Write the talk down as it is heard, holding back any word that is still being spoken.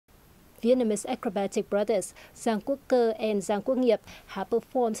Vietnamese acrobatic brothers Giang Quốc Cơ and Giang Quốc Nghiệp have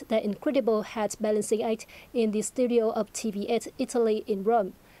performed their incredible head balancing act in the studio of TV8 Italy in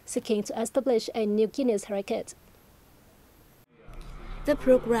Rome, seeking to establish a new Guinness record. The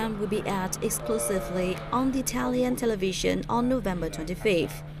program will be aired exclusively on the Italian television on November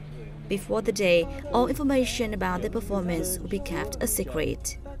 25th. Before the day, all information about the performance will be kept a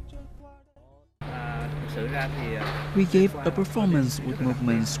secret. We gave a performance with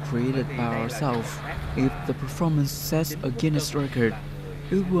movements created by ourselves. If the performance sets a Guinness record,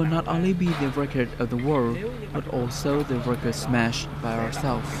 it will not only be the record of the world, but also the record smashed by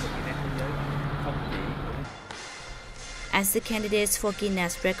ourselves. As the candidates for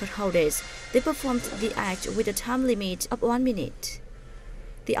Guinness record holders, they performed the act with a time limit of 1 minute.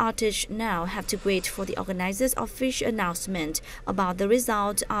 The artists now have to wait for the organizers' official announcement about the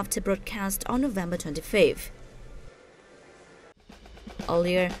result after broadcast on November 25th.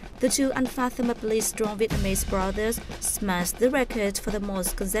 Earlier, the two unfathomably strong Vietnamese brothers smashed the record for the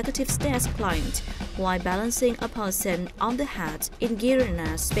most consecutive stairs climbed while balancing a person on the head in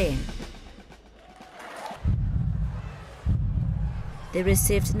Girona, Spain. They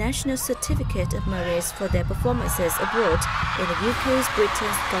received National Certificate of Merit for their performances abroad in the UK's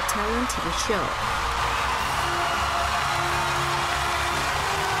Britain's Got Talent TV show.